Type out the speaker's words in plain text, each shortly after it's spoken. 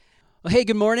Well, hey,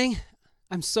 good morning.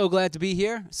 I'm so glad to be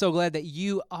here. So glad that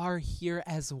you are here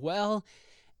as well.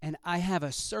 And I have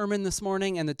a sermon this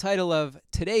morning, and the title of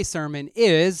today's sermon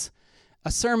is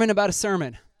A Sermon About a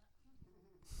Sermon.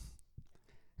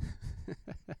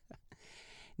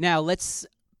 Now, let's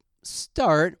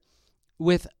start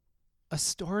with a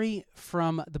story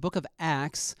from the book of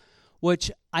Acts,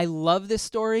 which I love this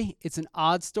story. It's an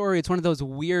odd story. It's one of those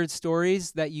weird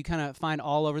stories that you kind of find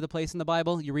all over the place in the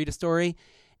Bible. You read a story,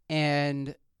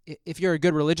 and if you're a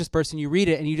good religious person, you read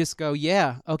it and you just go,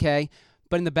 yeah, okay.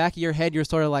 But in the back of your head, you're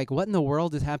sort of like, what in the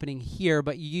world is happening here?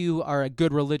 But you are a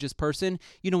good religious person.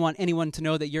 You don't want anyone to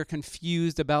know that you're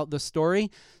confused about the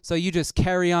story. So you just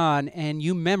carry on and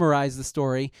you memorize the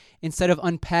story instead of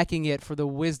unpacking it for the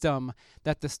wisdom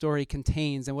that the story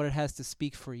contains and what it has to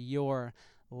speak for your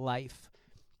life.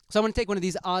 So I want to take one of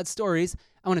these odd stories.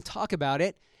 I want to talk about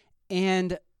it.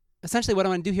 And essentially what I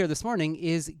want to do here this morning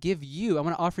is I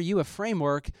want to offer you a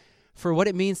framework for what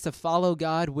it means to follow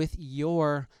God with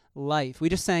your life. We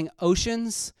just sang,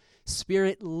 "Oceans,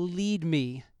 Spirit, lead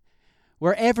me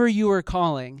wherever you are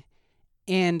calling."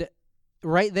 And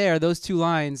right there, those two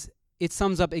lines, it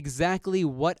sums up exactly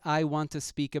what I want to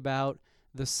speak about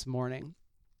this morning.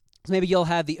 So maybe you'll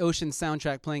have the Ocean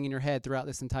soundtrack playing in your head throughout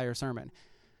this entire sermon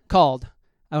called,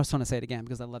 I just want to say it again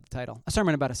because I love the title, A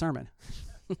Sermon About a Sermon.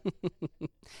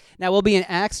 Now we'll be in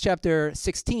Acts chapter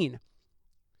 16.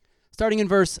 Starting in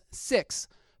verse 6,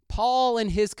 Paul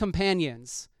and his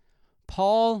companions.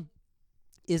 Paul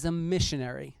is a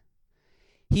missionary.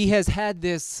 He has had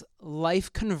this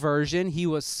life conversion. He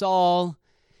was Saul.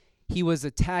 He was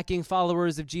attacking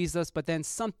followers of Jesus, but then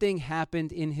something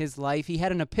happened in his life. He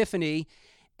had an epiphany,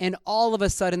 and all of a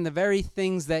sudden, the very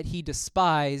things that he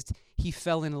despised, he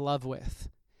fell in love with.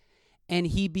 And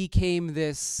he became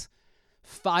this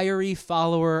fiery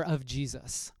follower of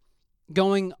Jesus,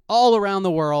 going all around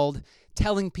the world,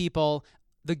 telling people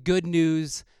the good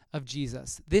news of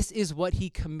Jesus. This is what he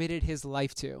committed his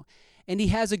life to. And he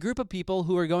has a group of people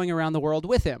who are going around the world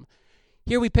with him.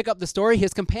 Here we pick up the story.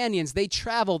 His companions, they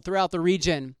traveled throughout the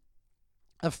region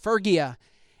of Phrygia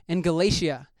and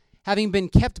Galatia, having been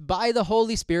kept by the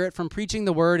Holy Spirit from preaching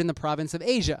the word in the province of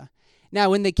Asia. Now,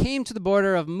 when they came to the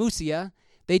border of Mysia,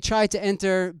 they tried to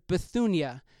enter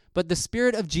Bithynia, but the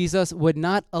Spirit of Jesus would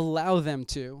not allow them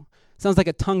to. Sounds like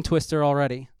a tongue twister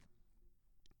already.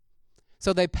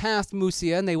 So they passed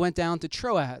Mysia and they went down to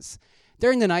Troas.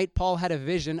 During the night, Paul had a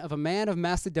vision of a man of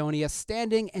Macedonia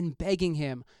standing and begging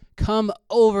him, "Come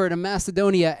over to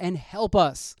Macedonia and help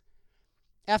us."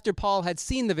 After Paul had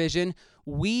seen the vision,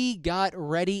 we got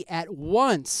ready at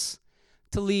once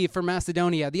to leave for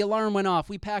Macedonia. The alarm went off.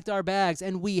 We packed our bags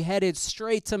and we headed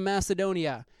straight to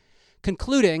Macedonia,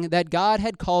 concluding that God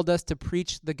had called us to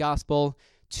preach the gospel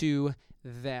to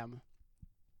them.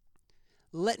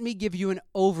 Let me give you an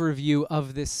overview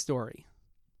of this story.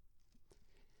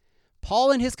 Paul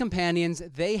and his companions,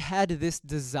 they had this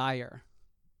desire.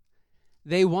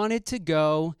 They wanted to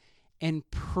go and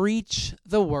preach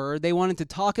the word. They wanted to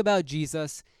talk about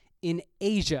Jesus in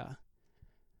Asia.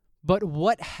 But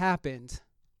what happened?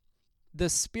 The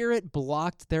Spirit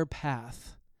blocked their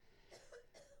path.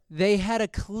 They had a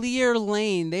clear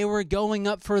lane. They were going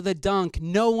up for the dunk.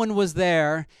 No one was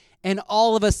there. And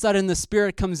all of a sudden, the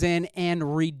Spirit comes in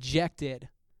and rejected.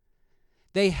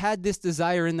 They had this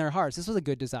desire in their hearts. This was a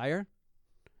good desire.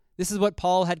 This is what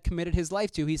Paul had committed his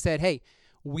life to. He said, hey,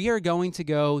 we are going to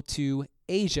go to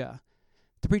Asia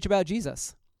to preach about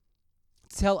Jesus,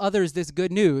 to tell others this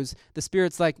good news. The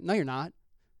Spirit's like, no, you're not.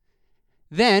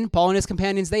 Then Paul and his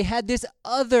companions, they had this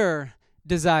other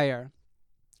desire.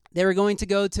 They were going to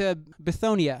go to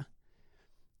Bithynia.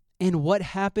 And what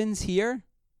happens here?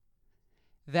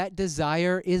 That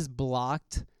desire is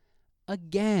blocked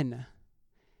again.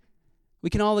 We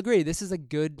can all agree this is a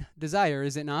good desire,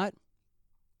 is it not?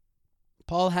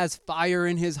 Paul has fire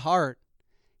in his heart.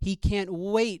 He can't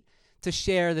wait to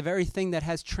share the very thing that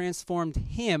has transformed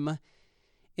him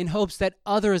in hopes that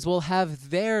others will have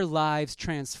their lives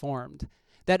transformed,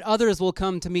 that others will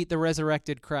come to meet the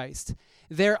resurrected Christ.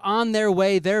 They're on their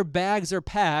way, their bags are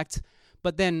packed,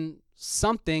 but then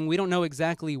something, we don't know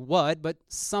exactly what, but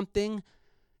something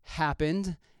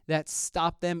happened that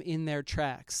stopped them in their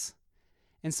tracks.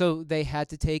 And so they had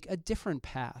to take a different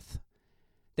path.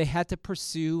 They had to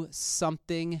pursue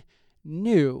something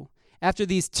new. After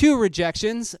these two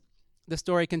rejections, the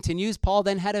story continues. Paul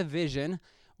then had a vision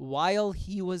while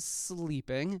he was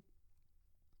sleeping.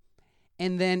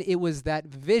 And then it was that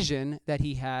vision that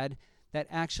he had that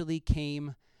actually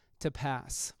came to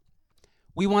pass.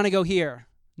 We want to go here.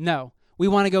 No. We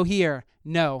want to go here.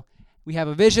 No. We have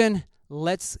a vision.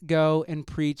 Let's go and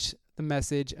preach the the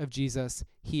message of Jesus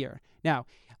here. Now,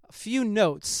 a few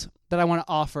notes that I want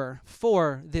to offer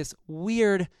for this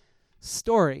weird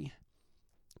story.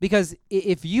 Because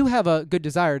if you have a good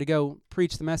desire to go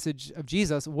preach the message of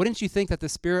Jesus, wouldn't you think that the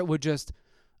Spirit would just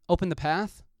open the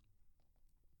path,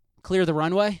 clear the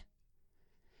runway?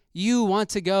 You want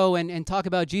to go and talk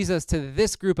about Jesus to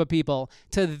this group of people,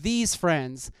 to these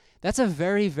friends. That's a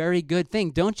very, very good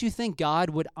thing. Don't you think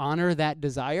God would honor that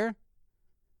desire?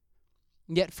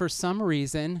 Yet for some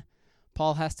reason,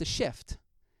 Paul has to shift.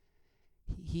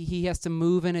 He has to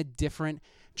move in a different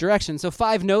direction. So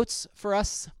 5 notes for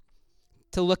us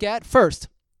to look at. First,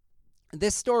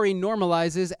 this story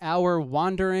normalizes our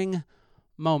wandering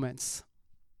moments.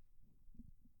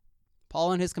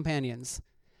 Paul and his companions,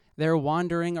 they're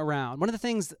wandering around. One of the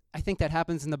things I think that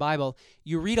happens in the Bible,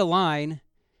 you read a line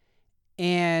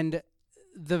and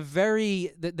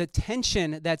the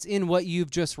tension that's in what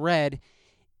you've just read,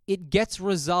 it gets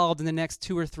resolved in the next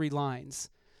 2 or 3 lines.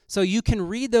 So you can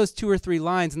read those 2 or 3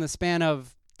 lines in the span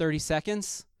of 30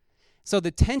 seconds. So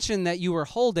the tension that you were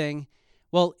holding,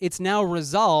 well, it's now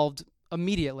resolved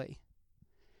immediately.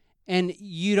 And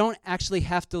you don't actually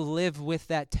have to live with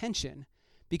that tension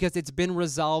because it's been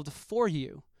resolved for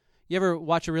you. You ever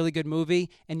watch a really good movie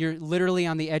and you're literally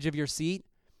on the edge of your seat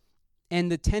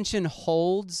and the tension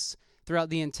holds throughout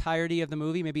the entirety of the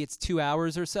movie? Maybe it's 2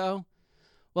 hours or so.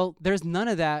 Well, there's none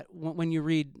of that when you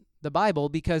read the Bible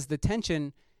because the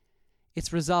tension,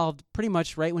 it's resolved pretty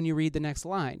much right when you read the next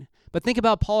line. But think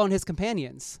about Paul and his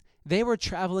companions. They were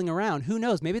traveling around. Who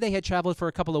knows? Maybe they had traveled for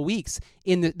a couple of weeks.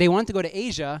 They wanted to go to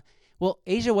Asia. Well,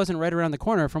 Asia wasn't right around the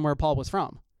corner from where Paul was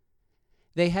from.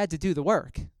 They had to do the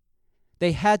work.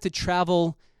 They had to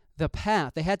travel the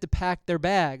path. They had to pack their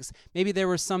bags. Maybe there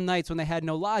were some nights when they had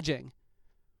no lodging,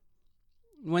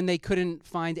 when they couldn't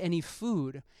find any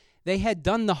food. They had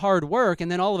done the hard work,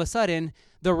 and then all of a sudden,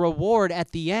 the reward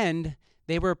at the end,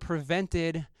 they were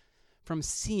prevented from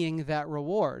seeing that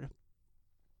reward.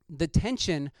 The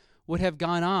tension would have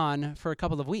gone on for a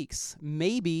couple of weeks,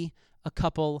 maybe a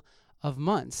couple of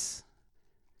months.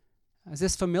 Is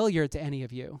this familiar to any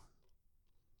of you?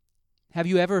 Have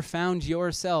you ever found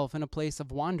yourself in a place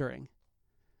of wandering,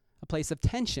 a place of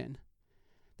tension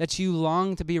that you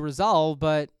long to be resolved,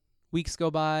 but weeks go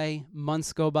by,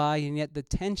 months go by, and yet the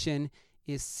tension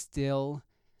is still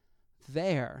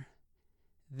there?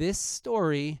 This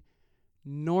story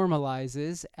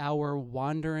normalizes our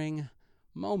wandering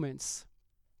moments,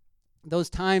 those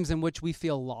times in which we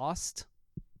feel lost,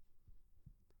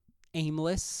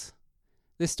 aimless.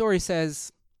 This story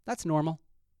says that's normal.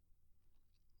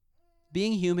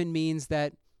 Being human means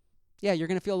that, yeah, you're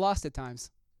going to feel lost at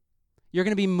times. You're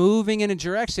going to be moving in a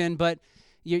direction, but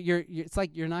it's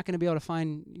like you're not going to be able to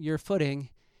find your footing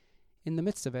in the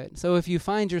midst of it. So if you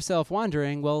find yourself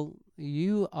wandering, well,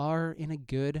 you are in a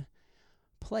good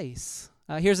place.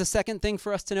 Here's a second thing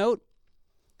for us to note.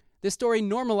 This story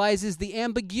normalizes the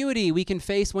ambiguity we can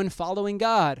face when following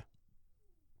God.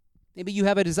 Maybe you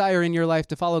have a desire in your life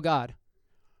to follow God.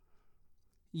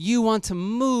 You want to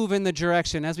move in the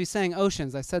direction, as we sang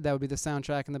Oceans, I said that would be the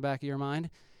soundtrack in the back of your mind.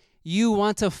 You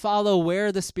want to follow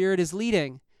where the Spirit is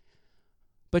leading,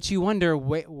 but you wonder,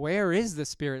 where is the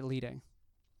Spirit leading?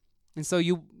 And so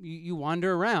you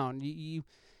wander around. You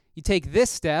take this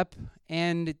step,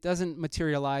 and it doesn't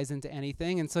materialize into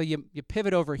anything, and so you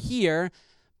pivot over here,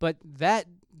 but that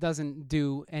doesn't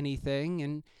do anything,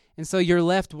 and so you're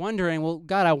left wondering, well,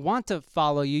 God, I want to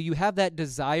follow you. You have that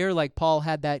desire, like Paul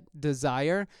had that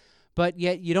desire, but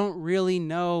yet you don't really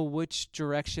know which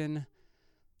direction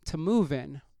to move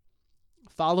in.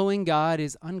 Following God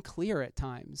is unclear at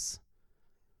times.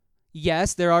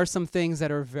 Yes, there are some things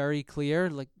that are very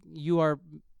clear, like you are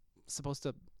supposed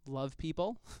to love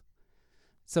people.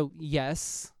 So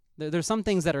yes, there's some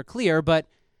things that are clear, but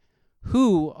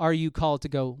who are you called to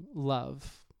go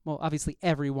love? Well, obviously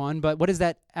everyone, but what does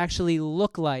that actually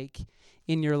look like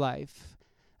in your life?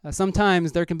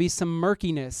 Sometimes there can be some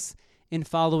murkiness in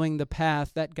following the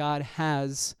path that God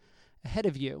has ahead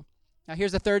of you. Now,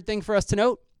 here's a third thing for us to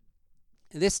note.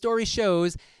 This story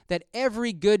shows that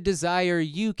every good desire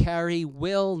you carry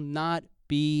will not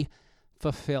be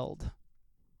fulfilled.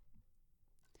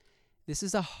 This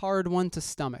is a hard one to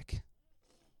stomach.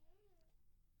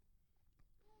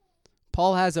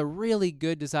 Paul has a really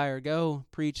good desire. Go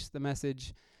preach the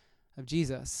message of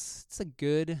Jesus. It's a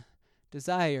good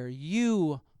desire.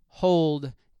 You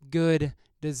hold good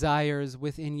desires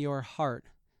within your heart.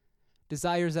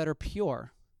 Desires that are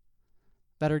pure,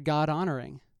 that are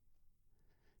God-honoring.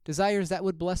 Desires that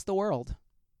would bless the world,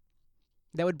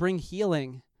 that would bring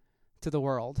healing to the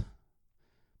world.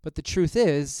 But the truth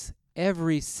is,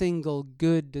 every single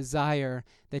good desire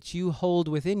that you hold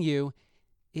within you,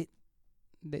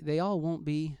 they all won't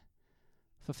be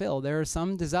fulfilled. There are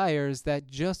some desires that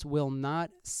just will not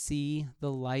see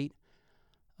the light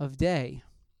of day.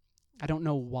 I don't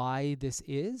know why this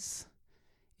is.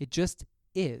 It just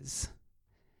is.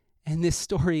 And this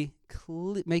story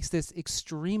makes this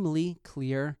extremely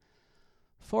clear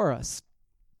for us.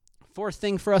 Fourth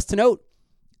thing for us to note,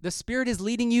 the Spirit is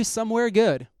leading you somewhere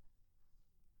good.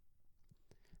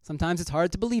 Sometimes it's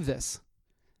hard to believe this.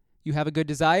 You have a good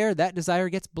desire, that desire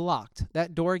gets blocked,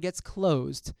 that door gets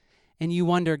closed, and you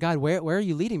wonder, God, where are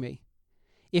you leading me?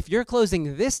 If you're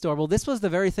closing this door, well, this was the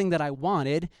very thing that I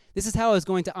wanted. This is how I was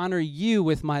going to honor you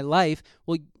with my life.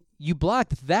 Well, you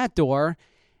blocked that door,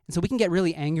 and so we can get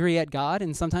really angry at God,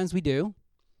 and sometimes we do.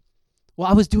 Well,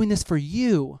 I was doing this for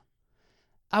you.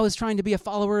 I was trying to be a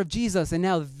follower of Jesus, and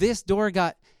now this door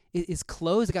is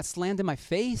closed. It got slammed in my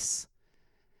face.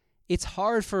 It's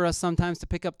hard for us sometimes to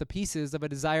pick up the pieces of a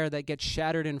desire that gets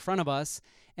shattered in front of us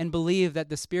and believe that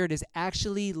the Spirit is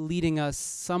actually leading us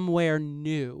somewhere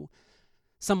new,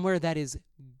 somewhere that is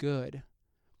good.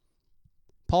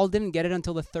 Paul didn't get it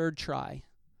until the third try.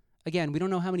 Again, we don't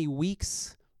know how many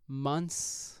weeks,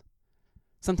 months,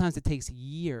 sometimes it takes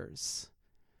years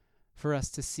for us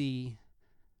to see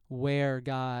where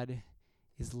God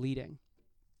is leading.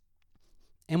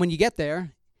 And when you get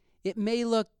there, it may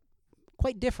look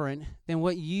quite different than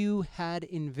what you had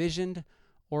envisioned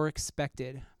or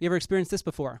expected. You ever experienced this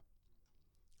before?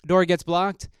 A door gets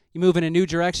blocked, you move in a new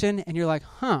direction, and you're like,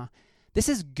 this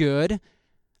is good.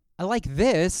 I like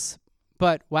this,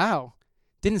 but wow,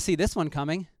 didn't see this one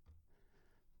coming.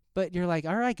 But you're like,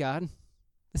 all right, God,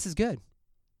 this is good.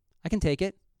 I can take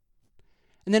it.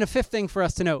 And then a fifth thing for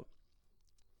us to note,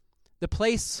 the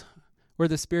place where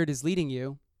the Spirit is leading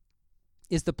you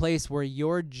is the place where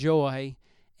your joy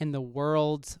and the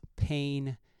world's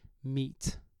pain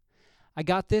meet. I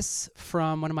got this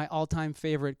from one of my all-time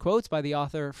favorite quotes by the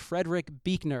author Frederick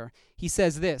Buechner. He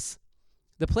says this,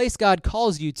 "The place God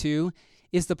calls you to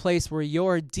is the place where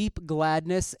your deep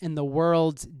gladness and the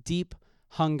world's deep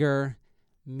hunger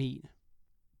meet."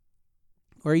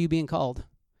 Where are you being called?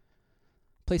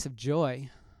 A place of joy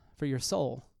for your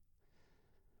soul.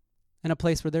 And a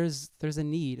place where there's a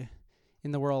need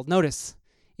in the world. Notice,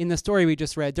 in the story we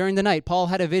just read, during the night, Paul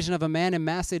had a vision of a man in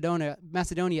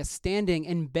Macedonia standing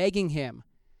and begging him.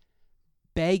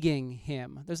 Begging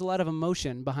him. There's a lot of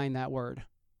emotion behind that word.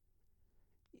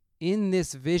 In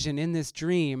this vision, in this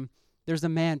dream, there's a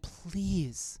man,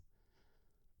 please,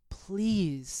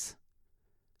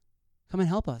 come and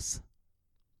help us.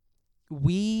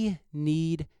 We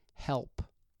need help.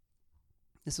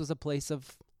 This was a place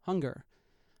of hunger,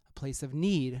 a place of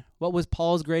need. What was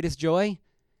Paul's greatest joy?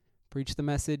 Preach the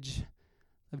message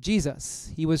of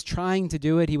Jesus. He was trying to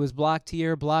do it. He was blocked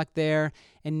here, blocked there.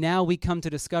 And now we come to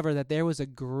discover that there was a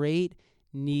great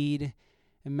need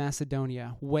in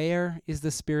Macedonia. Where is the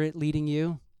Spirit leading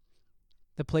you?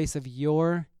 The place of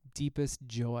your deepest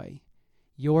joy,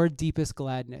 your deepest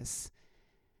gladness,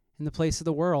 and the place of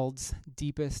the world's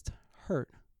deepest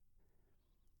hurt.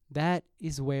 That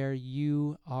is where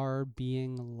you are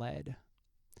being led.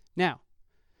 Now,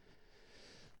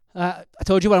 I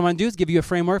told you what I want to do is give you a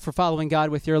framework for following God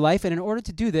with your life. And in order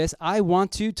to do this, I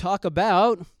want to talk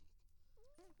about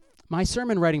my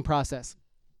sermon writing process.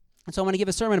 And so I want to give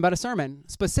a sermon about a sermon.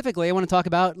 Specifically, I want to talk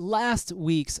about last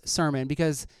week's sermon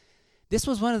because this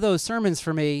was one of those sermons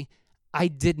for me I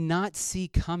did not see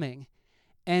coming.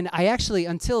 And I actually,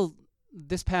 until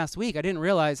this past week, I didn't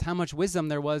realize how much wisdom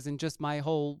there was in just my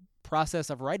whole process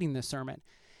of writing this sermon.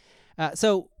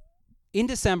 So in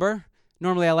December,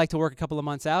 normally I like to work a couple of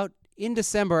months out. In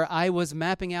December, I was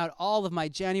mapping out all of my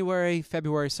January,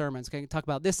 February sermons. Okay, talk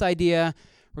about this idea.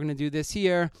 We're going to do this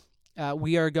here.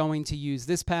 We are going to use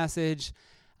this passage.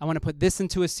 I want to put this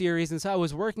into a series. And so I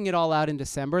was working it all out in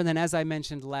December. And then as I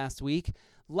mentioned last week,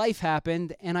 life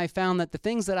happened. And I found that the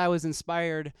things that I was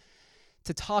inspired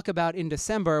to talk about in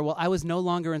December, well, I was no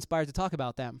longer inspired to talk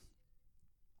about them.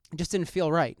 It just didn't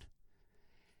feel right.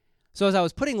 So as I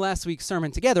was putting last week's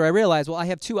sermon together, I realized, well, I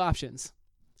have two options.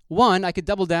 One, I could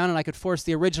double down and I could force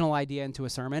the original idea into a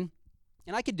sermon.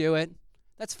 And I could do it.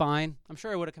 That's fine. I'm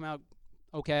sure it would have come out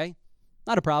okay.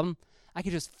 Not a problem. I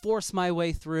could just force my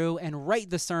way through and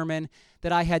write the sermon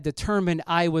that I had determined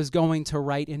I was going to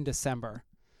write in December.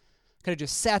 Could have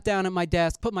just sat down at my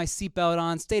desk, put my seatbelt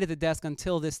on, stayed at the desk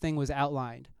until this thing was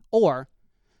outlined. Or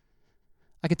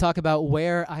I could talk about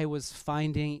where I was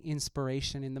finding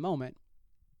inspiration in the moment.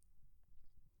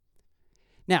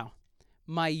 Now,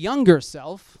 my younger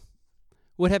self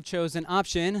would have chosen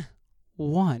option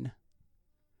one.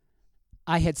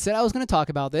 I had said I was going to talk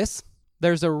about this.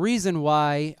 There's a reason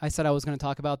why I said I was going to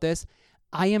talk about this.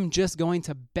 I am just going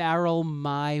to barrel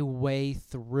my way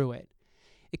through it.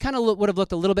 It kind of would have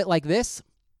looked a little bit like this.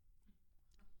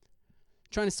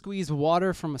 Trying to squeeze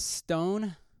water from a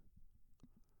stone.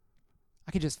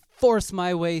 I could just force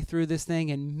my way through this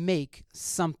thing and make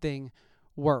something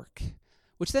work.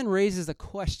 Which then raises a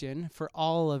question for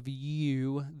all of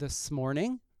you this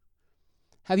morning.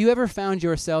 Have you ever found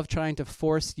yourself trying to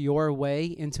force your way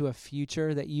into a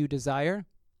future that you desire?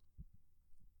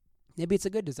 Maybe it's a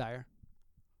good desire.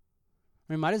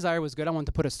 I mean, my desire was good. I wanted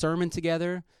to put a sermon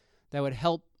together that would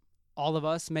help all of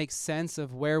us make sense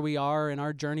of where we are in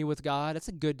our journey with God. It's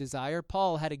a good desire.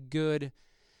 Paul had a good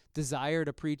desire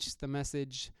to preach the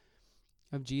message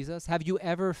of Jesus. Have you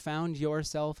ever found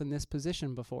yourself in this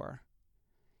position before?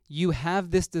 You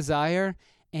have this desire,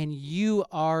 and you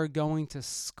are going to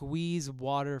squeeze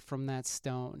water from that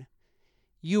stone.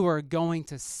 You are going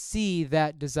to see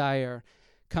that desire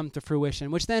come to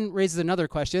fruition, which then raises another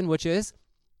question, which is,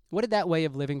 what did that way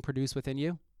of living produce within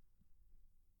you?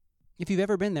 If you've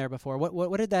ever been there before,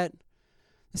 what did that,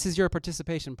 this is your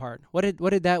participation part. What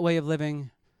did that way of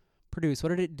living produce? What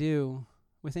did it do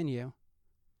within you?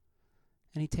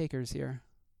 Any takers here?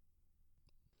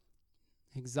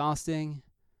 Exhausting,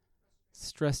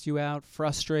 stressed you out,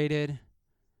 frustrated,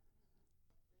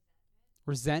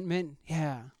 resentment?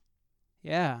 Yeah,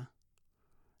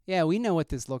 we know what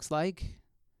this looks like.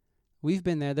 We've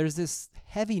been there. There's this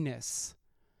heaviness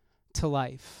to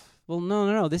life. Well,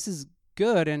 no, this is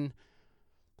good, and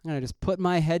I'm going to just put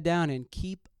my head down and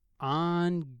keep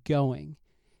on going,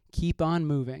 keep on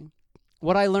moving.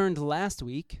 What I learned last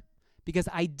week, because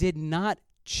I did not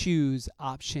choose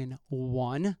option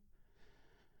 1,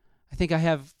 I think I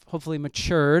have hopefully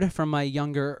matured from my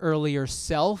younger, earlier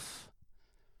self,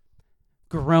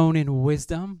 grown in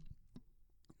wisdom.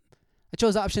 I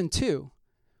chose option 2,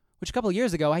 which a couple of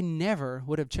years ago I never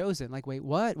would have chosen. Like, wait,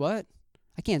 what?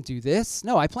 I can't do this.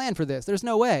 No, I planned for this. There's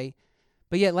no way.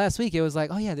 But yet last week it was like,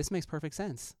 oh yeah, this makes perfect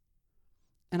sense.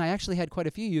 And I actually had quite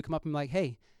a few of you come up and be like,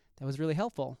 hey, that was really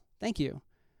helpful. Thank you.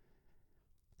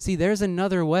 See, there's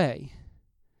another way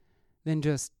than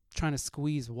just trying to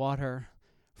squeeze water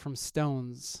from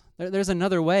stones. There's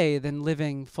another way than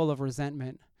living full of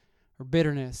resentment or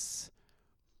bitterness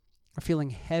or feeling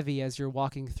heavy as you're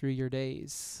walking through your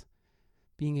days,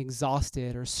 being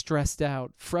exhausted or stressed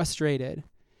out, frustrated.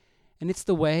 And it's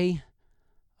the way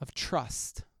of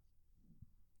trust.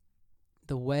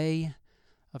 The way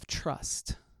of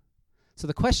trust. So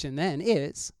the question then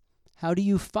is, how do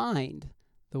you find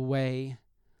the way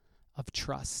of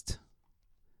trust?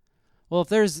 Well, if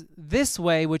there's this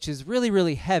way, which is really,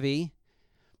 really heavy,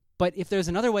 but if there's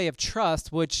another way of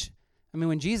trust, which, I mean,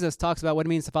 when Jesus talks about what it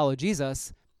means to follow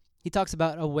Jesus, he talks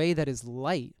about a way that is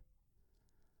light,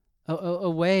 a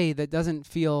way that doesn't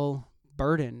feel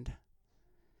burdened.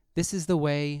 This is the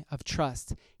way of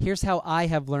trust. Here's how I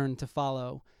have learned to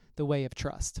follow the way of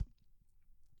trust.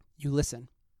 You listen.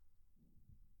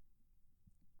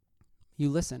 You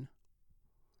listen.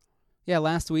 Yeah,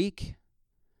 last week,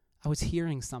 I was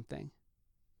hearing something.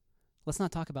 Let's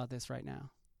not talk about this right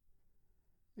now.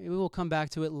 Maybe we'll come back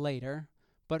to it later,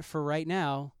 but for right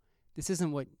now, this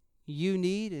isn't what you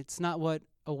need. It's not what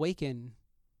Awaken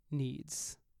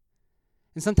needs.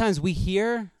 And sometimes we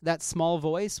hear that small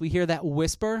voice, we hear that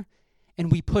whisper,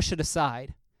 and we push it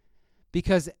aside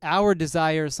because our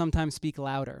desires sometimes speak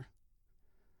louder.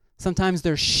 Sometimes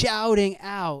they're shouting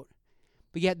out,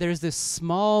 but yet there's this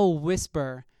small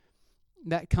whisper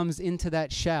that comes into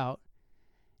that shout,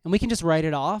 and we can just write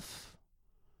it off,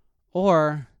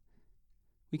 or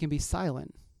we can be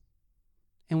silent,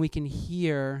 and we can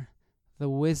hear the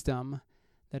wisdom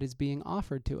that is being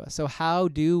offered to us. So how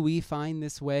do we find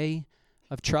this way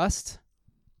of trust?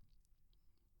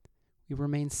 We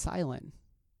remain silent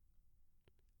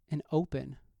and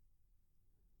open.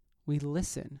 We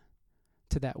listen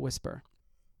to that whisper.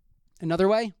 Another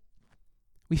way,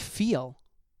 we feel.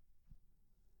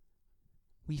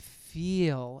 We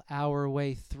feel our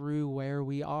way through where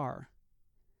we are.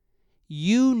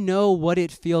 You know what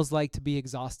it feels like to be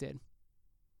exhausted.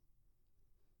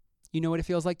 You know what it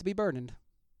feels like to be burdened.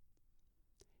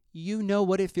 You know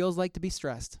what it feels like to be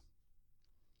stressed.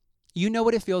 You know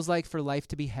what it feels like for life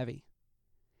to be heavy.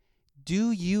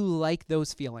 Do you like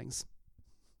those feelings?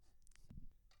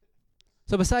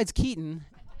 So besides Keaton,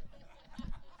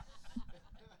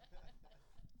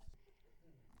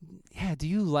 do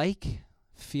you like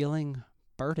feeling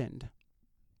burdened?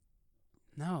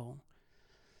 No.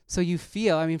 So you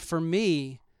feel, for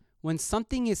me, when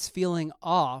something is feeling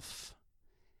off,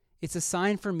 it's a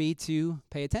sign for me to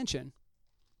pay attention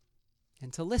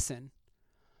and to listen.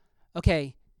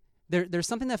 okay, there's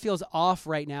something that feels off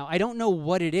right now. I don't know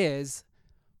what it is,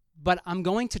 but I'm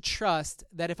going to trust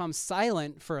that if I'm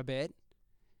silent for a bit,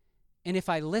 and if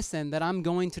I listen, that I'm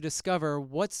going to discover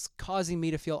what's causing me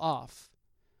to feel off.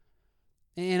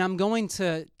 And I'm going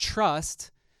to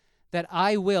trust that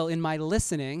I will, in my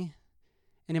listening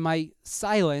and in my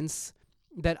silence,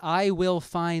 that I will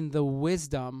find the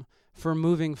wisdom for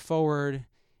moving forward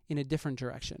in a different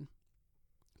direction,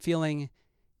 feeling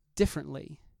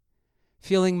differently,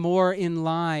 feeling more in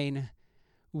line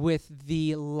with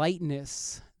the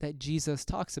lightness that Jesus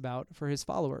talks about for his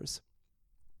followers.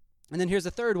 And then here's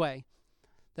a third way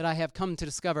that I have come to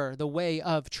discover, the way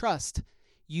of trust.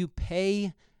 You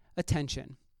pay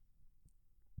attention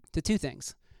to two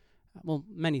things. Well,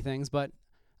 many things, but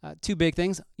two big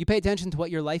things. You pay attention to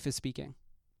what your life is speaking.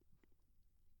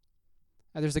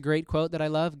 There's a great quote that I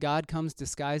love: God comes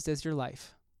disguised as your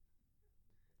life.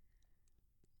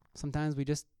 Sometimes we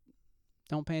just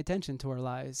don't pay attention to our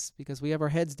lives because we have our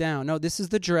heads down. No, this is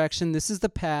the direction. This is the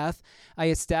path. I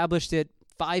established it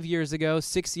 5 years ago,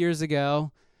 6 years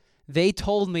ago. They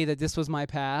told me that this was my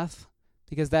path,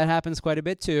 because that happens quite a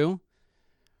bit too.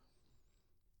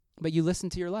 But you listen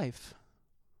to your life.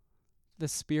 The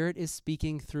Spirit is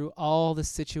speaking through all the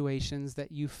situations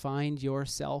that you find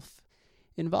yourself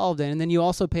involved in. And then you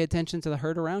also pay attention to the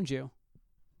hurt around you.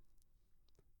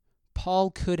 Paul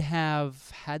could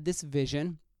have had this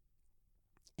vision,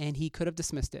 and he could have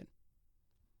dismissed it.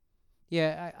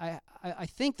 Yeah, I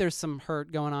think there's some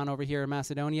hurt going on over here in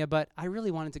Macedonia, but I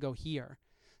really wanted to go here.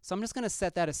 So I'm just going to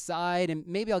set that aside, and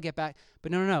maybe I'll get back.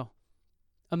 But no.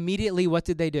 Immediately, what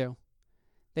did they do?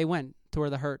 They went to where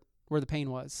the pain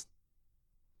was.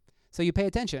 So you pay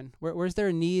attention. Where's there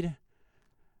a need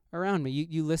around me?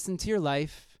 You listen to your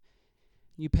life.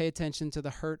 You pay attention to the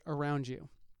hurt around you.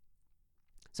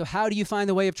 So how do you find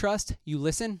the way of trust? You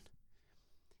listen,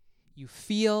 you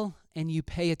feel, and you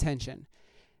pay attention.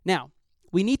 Now,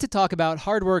 we need to talk about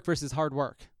hard work versus hard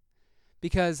work,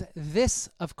 because this,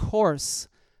 of course,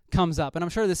 comes up. And I'm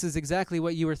sure this is exactly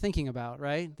what you were thinking about,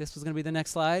 right? This was going to be the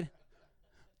next slide.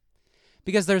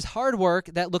 Because there's hard work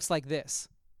that looks like this.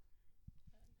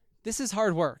 This is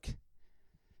hard work.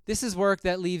 This is work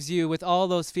that leaves you with all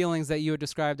those feelings that you had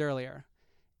described earlier.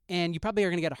 And you probably are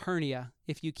going to get a hernia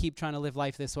if you keep trying to live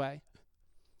life this way.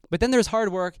 But then there's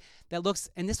hard work that looks,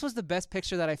 and this was the best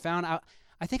picture that I found. I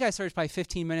think I searched probably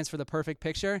 15 minutes for the perfect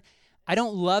picture. I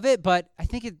don't love it, but I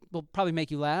think it will probably make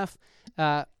you laugh.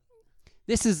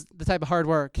 This is the type of hard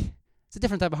work. It's a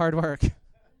different type of hard work.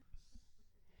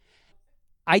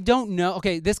 I don't know.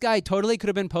 Okay, this guy totally could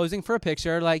have been posing for a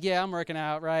picture, like, yeah, I'm working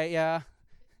out, right? Yeah.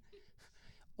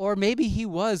 Or maybe he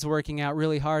was working out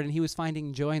really hard and he was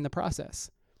finding joy in the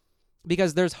process.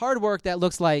 Because there's hard work that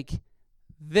looks like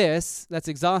this, that's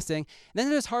exhausting. And then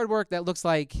there's hard work that looks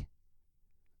like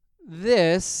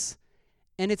this,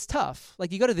 and it's tough.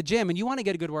 Like, you go to the gym and you want to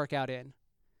get a good workout in.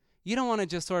 You don't want to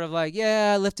just sort of like,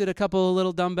 yeah, I lifted a couple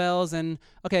little dumbbells and,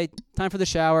 okay, time for the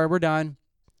shower, we're done.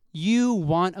 You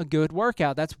want a good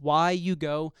workout. That's why you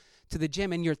go to the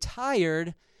gym, and you're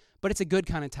tired, but it's a good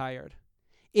kind of tired.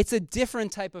 It's a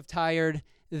different type of tired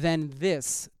than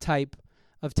this type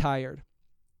of tired.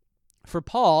 For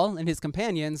Paul and his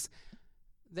companions,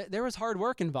 there was hard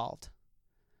work involved,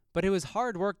 but it was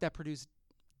hard work that produced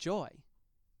joy.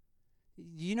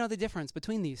 You know the difference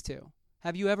between these two.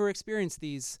 Have you ever experienced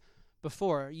these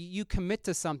before? You commit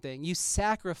to something, you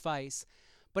sacrifice,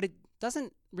 but it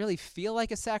doesn't really feel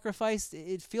like a sacrifice.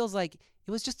 It feels like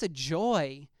it was just a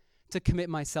joy to commit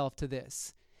myself to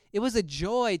this. It was a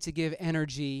joy to give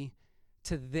energy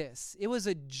to this. It was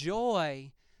a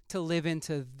joy to live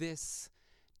into this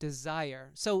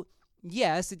desire. So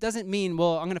yes, it doesn't mean,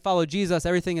 well, I'm going to follow Jesus,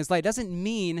 everything is light. It doesn't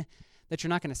mean that you're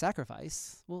not going to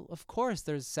sacrifice. Well, of course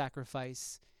there's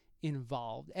sacrifice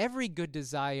involved. Every good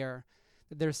desire,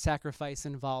 there's sacrifice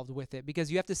involved with it, because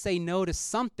you have to say no to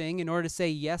something in order to say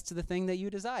yes to the thing that you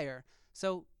desire.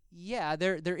 So yeah,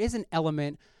 there is an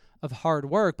element of hard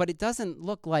work, but it doesn't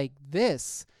look like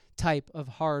this type of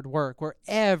hard work where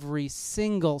every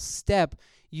single step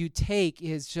you take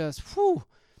is just,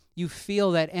 you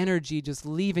feel that energy just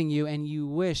leaving you and you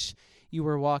wish you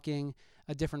were walking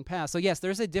a different path. So yes,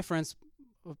 there's a difference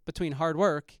between hard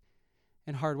work,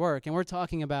 and we're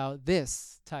talking about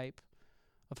this type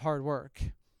of hard work.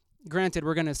 Granted,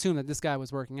 we're going to assume that this guy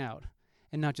was working out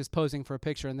and not just posing for a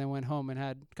picture and then went home and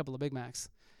had a couple of Big Macs.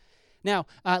 Now,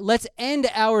 let's end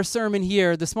our sermon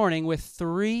here this morning with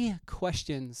 3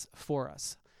 questions for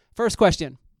us. First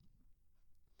question: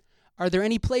 are there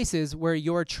any places where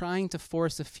you're trying to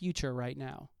force a future right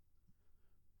now?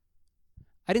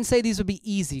 I didn't say these would be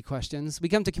easy questions. We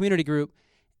come to community group,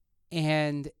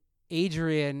 and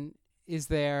Adrian is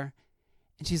there,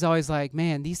 and she's always like,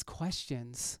 man, these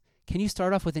questions. Can you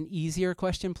start off with an easier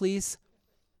question, please?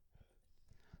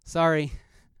 Sorry.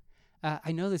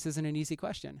 I know this isn't an easy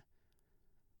question.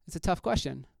 It's a tough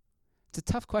question. It's a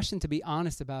tough question to be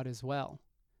honest about as well.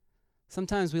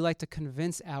 Sometimes we like to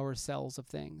convince ourselves of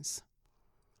things.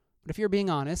 But if you're being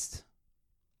honest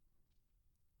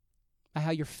about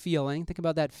how you're feeling, think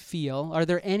about that feel. Are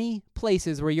there any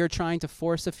places where you're trying to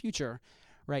force a future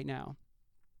right now?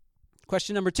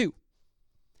 Question number 2.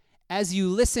 As you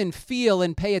listen, feel,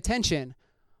 and pay attention,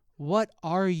 what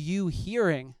are you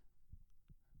hearing?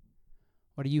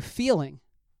 What are you feeling?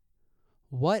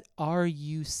 What are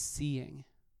you seeing?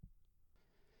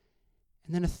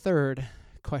 And then a third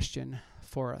question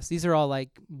for us. These are all like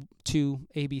 2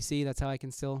 ABC. That's how I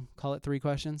can still call it 3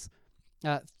 questions.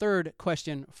 Third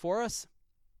question for us.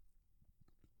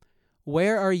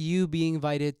 Where are you being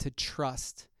invited to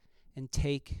trust and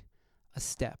take a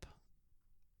step?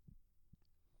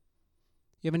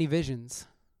 You have any visions?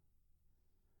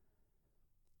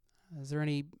 Is there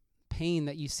any pain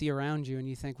that you see around you and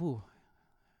you think, ooh,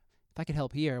 if I could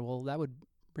help here, well, that would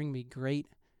bring me great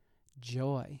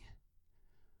joy.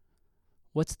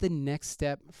 What's the next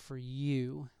step for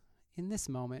you in this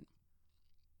moment?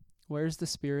 Where's the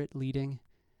Spirit leading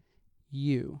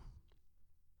you?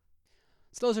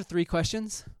 So those are 3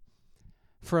 questions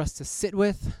for us to sit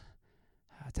with,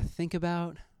 to think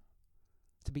about,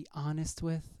 to be honest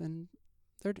with, and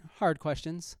they're hard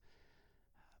questions.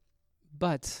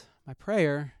 But my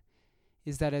prayer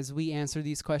is that as we answer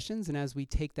these questions and as we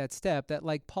take that step, that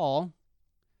like Paul,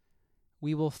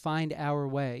 we will find our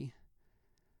way.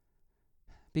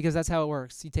 Because that's how it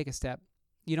works. You take a step.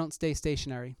 You don't stay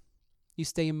stationary. You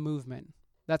stay in movement.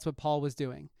 That's what Paul was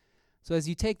doing. So as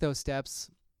you take those steps,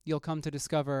 you'll come to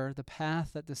discover the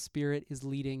path that the Spirit is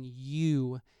leading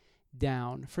you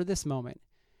down for this moment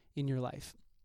in your life.